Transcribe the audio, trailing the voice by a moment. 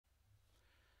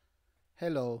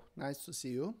Hello, nice to see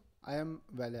you. I am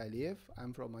Vali Aliyev.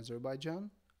 I'm from Azerbaijan.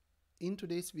 In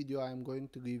today's video, I'm going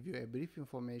to give you a brief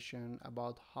information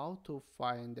about how to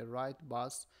find the right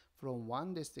bus from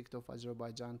one district of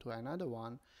Azerbaijan to another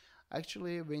one.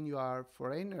 Actually, when you are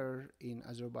foreigner in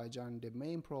Azerbaijan, the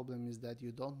main problem is that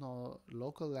you don't know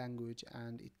local language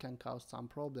and it can cause some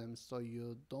problems. So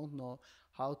you don't know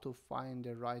how to find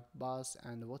the right bus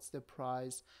and what's the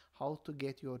price, how to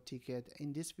get your ticket.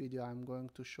 In this video, I'm going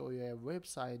to show you a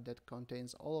website that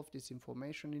contains all of this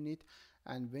information in it.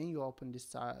 And when you open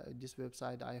this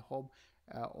website, I hope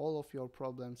all of your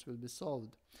problems will be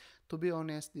solved. To be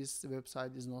honest, this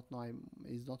website is not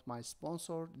my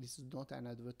sponsor. This is not an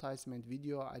advertisement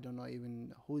video. I don't know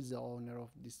even who is the owner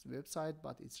of this website,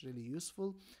 but it's really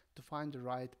useful to find the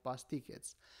right bus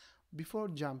tickets. Before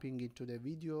jumping into the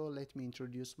video, let me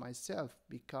introduce myself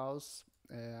because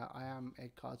I am a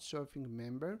Couchsurfing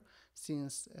member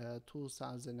since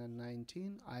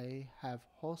 2019. I have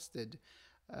hosted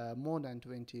more than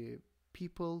 20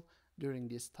 people during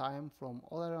this time from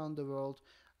all around the world,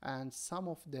 and some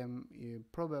of them you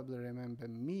probably remember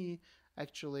me.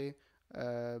 Actually,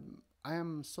 I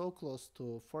am so close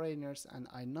to foreigners and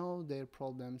I know their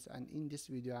problems, and in this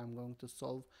video I'm going to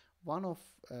solve one of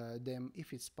them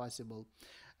if it's possible.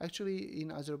 Actually,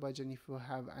 in Azerbaijan, if you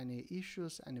have any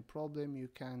issues, any problem, you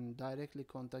can directly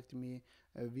contact me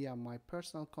via my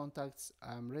personal contacts.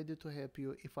 I'm ready to help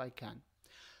you if I can.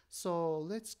 So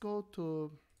let's go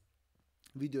to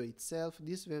video itself.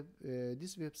 This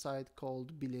website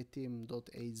called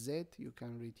biletim.az. You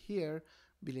can read here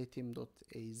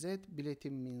biletim.az.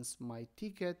 Biletim means my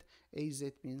ticket, az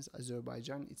means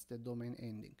Azerbaijan. It's the domain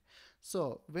ending.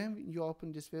 So when you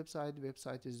open this website, the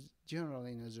website is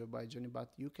generally in Azerbaijani,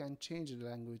 but you can change the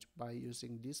language by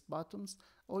using these buttons,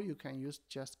 or you can use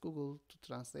just Google to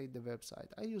translate the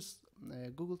website. I use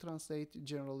Google Translate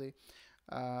generally.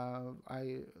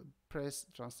 I press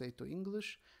translate to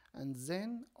English, and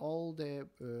then all the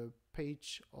web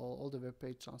page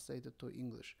translated to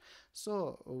English.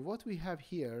 So what we have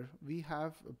here, we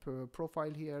have a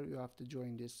profile here. You have to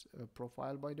join this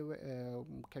profile, by the way,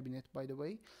 cabinet, by the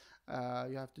way.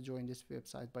 You have to join this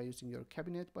website by using your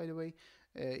cabinet, by the way.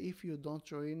 If you don't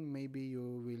join, maybe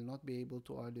you will not be able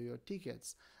to order your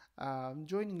tickets.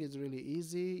 Joining is really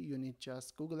easy. You need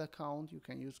just Google account. You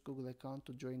can use Google account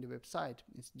to join the website.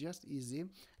 It's just easy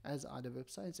as other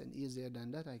websites, and easier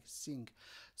than that, I think.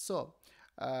 So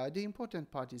the important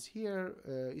part is here.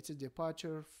 It's a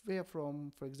departure. Where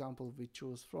from, for example, we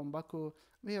choose from Baku.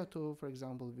 Where to, for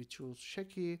example, we choose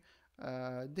Sheki.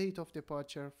 Date of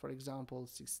departure, for example,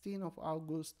 16th of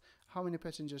August. How many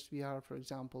passengers we are? For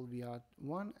example, we are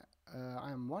one.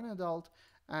 I am one adult.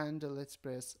 And let's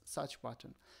press search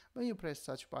button. When you press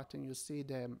search button, you see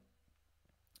the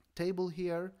table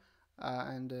here,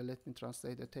 and let me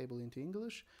translate the table into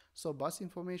English. So bus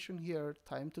information here,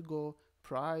 time to go,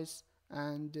 price,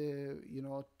 and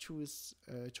choose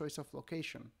choice of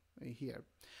location here.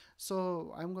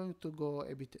 So I'm going to go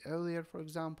a bit earlier. For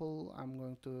example, I'm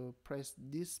going to press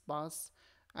this bus,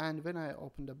 and when I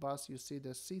open the bus, you see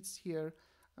the seats here,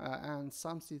 and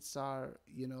some seats are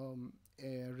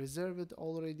reserved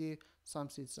already, some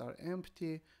seats are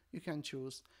empty. You can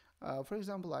choose. For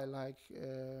example, I like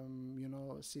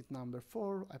seat number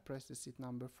 4. I press the seat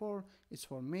number 4. It's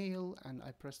for male, and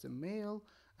I press the male.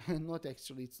 Not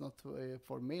actually, it's not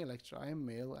for male. Actually, I am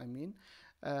male, I mean.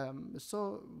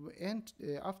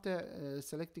 After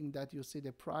selecting that, you see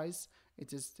the price.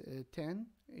 It is 10.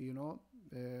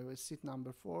 Seat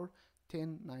number 4.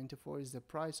 10.94 is the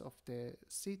price of the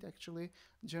seat. Actually,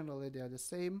 generally they are the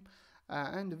same.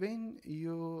 And when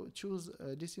you choose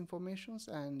these informations,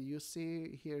 and you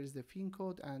see here is the PIN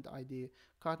code and ID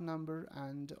card number,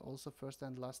 and also first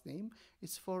and last name.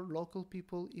 It's for local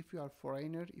people. If you are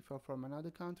foreigner, if you are from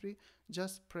another country,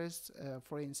 just press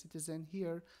foreign citizen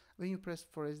here. When you press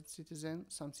foreign citizen,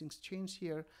 something's changed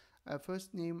here.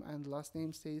 First name and last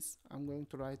name says, I'm going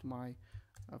to write my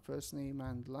first name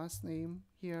and last name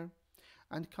here.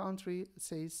 And country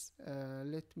says,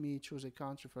 let me choose a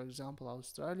country, for example,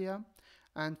 Australia.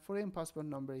 And foreign passport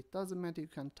number, it doesn't matter, you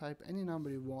can type any number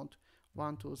you want,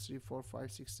 1 2 3 4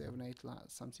 5 6 7 8,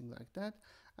 something like that.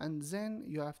 And then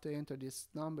you have to enter this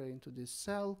number into this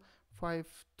cell,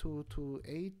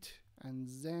 5228, and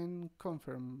then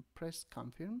confirm, press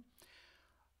confirm.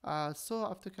 So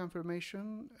after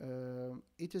confirmation,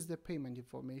 it is the payment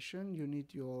information. You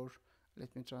need your,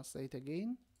 let me translate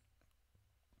again.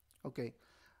 Okay,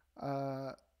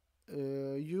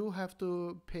 you have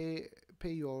to pay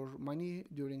your money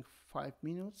during 5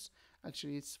 minutes.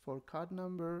 Actually, it's for card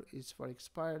number, it's for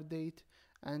expired date,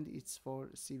 and it's for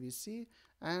CVC,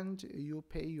 and you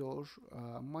pay your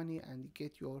money and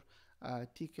get your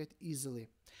ticket easily.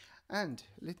 And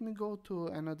let me go to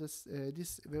another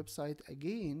this website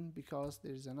again, because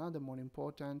there is another more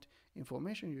important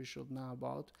information you should know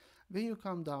about. When you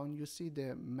come down, you see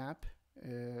the map.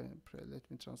 Let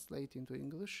me translate into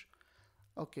English.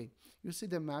 Okay, you see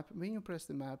the map. When you press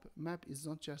the map is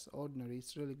not just ordinary,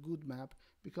 it's really good map,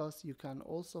 because you can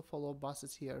also follow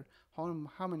buses here,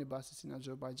 how many buses in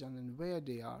Azerbaijan and where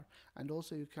they are, and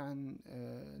also you can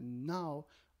know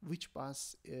which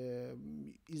bus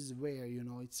is where, you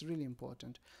know, it's really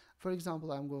important. For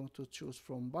example, I'm going to choose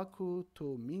from Baku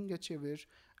to Mingechevir,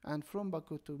 and from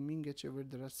Baku to Mingechevir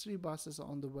there are 3 buses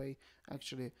on the way.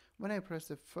 Actually, when I press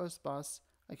the first bus,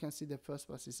 I can see the first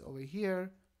bus is over here.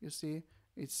 You see,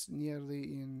 it's nearly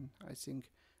in, I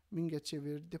think,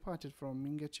 Mingechevir, departed from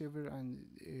Mingechevir, and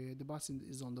the bus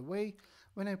is on the way.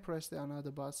 When I press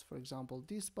another bus, for example,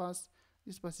 this bus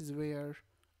is where,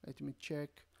 let me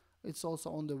check, it's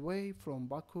also on the way from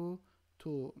Baku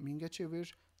to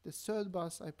Mingechevir. The third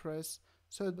bus I press,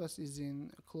 third bus is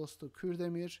in close to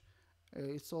Kürdemir,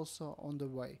 it's also on the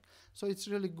way. So it's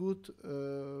really good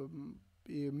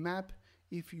map.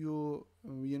 If you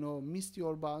missed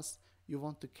your bus, you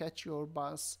want to catch your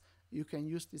bus, you can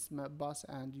use this bus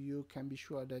and you can be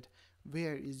sure that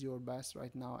where is your bus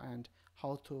right now and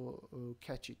how to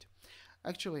catch it.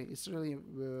 Actually, it's really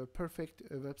perfect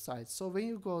website. So when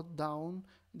you go down,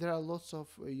 there are lots of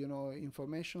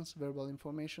informations, verbal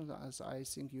information, as I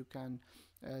think you can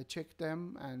check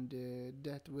them, and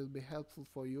that will be helpful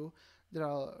for you. There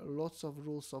are lots of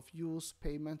rules of use,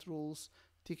 payment rules,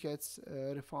 tickets,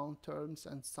 refund terms,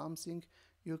 and something.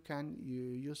 You can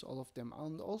use all of them.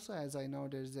 And also, as I know,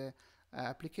 there's a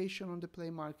application on the Play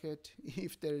Market.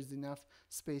 If there is enough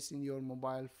space in your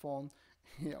mobile phone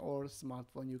or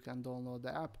smartphone, you can download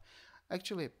the app.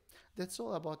 Actually, that's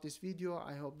all about this video.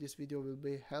 I hope this video will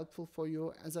be helpful for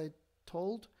you. As I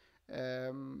told,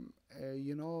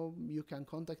 you can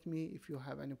contact me if you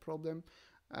have any problem.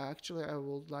 Actually, I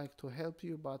would like to help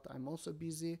you, but I'm also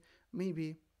busy.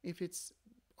 Maybe if it's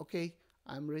okay,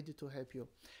 I'm ready to help you.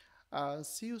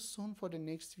 See you soon for the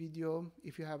next video.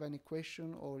 If you have any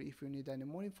question or if you need any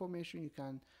more information, you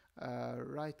can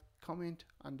write comment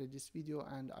under this video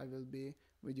and I will be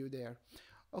with you there.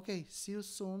 Okay, see you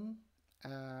soon.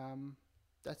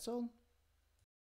 That's all.